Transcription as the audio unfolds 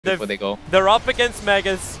before they go. They're up against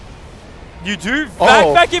Megas. You do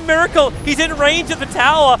back in Miracle. He's in range of the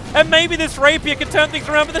tower, and maybe this Rapier can turn things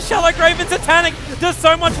around. But the Shallow Grave and Satanic does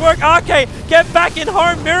so much work. RK, get back in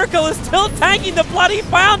home. Miracle is still tanking the bloody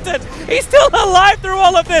fountain. He's still alive through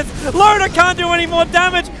all of this. Loda can't do any more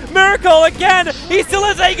damage. Miracle again. He still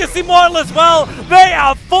has Aegis Immortal as well. They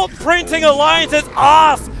are footprinting Alliance's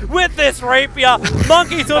ass with this Rapier.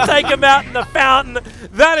 Monkeys will take him out in the fountain.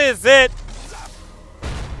 That is it.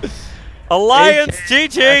 Alliance,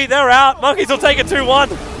 GG, they're out. Monkeys will take it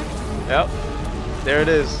 2-1. Yep, there it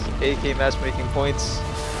is. AK matchmaking points.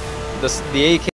 The AK